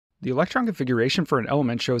The electron configuration for an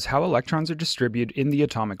element shows how electrons are distributed in the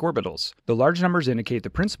atomic orbitals. The large numbers indicate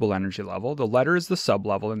the principal energy level, the letter is the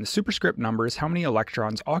sublevel, and the superscript number is how many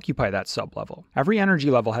electrons occupy that sublevel. Every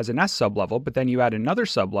energy level has an S sublevel, but then you add another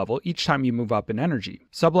sublevel each time you move up in energy.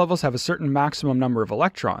 Sublevels have a certain maximum number of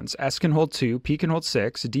electrons. S can hold 2, P can hold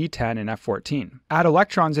 6, D 10, and F 14. Add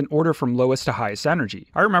electrons in order from lowest to highest energy.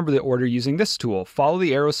 I remember the order using this tool. Follow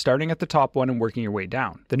the arrows starting at the top one and working your way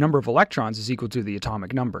down. The number of electrons is equal to the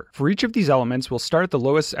atomic number. For each of these elements, we'll start at the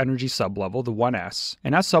lowest energy sublevel, the 1s.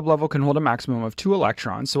 An S sublevel can hold a maximum of 2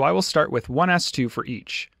 electrons, so I will start with 1s2 for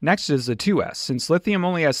each. Next is the 2s. Since lithium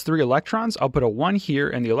only has 3 electrons, I'll put a 1 here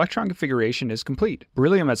and the electron configuration is complete.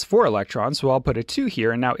 Beryllium has 4 electrons, so I'll put a 2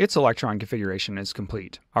 here and now its electron configuration is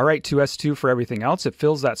complete. Alright, 2s2 for everything else. It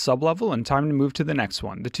fills that sublevel and time to move to the next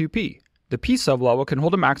one, the 2p. The p sublevel can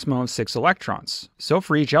hold a maximum of 6 electrons, so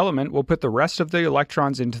for each element we'll put the rest of the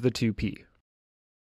electrons into the 2p.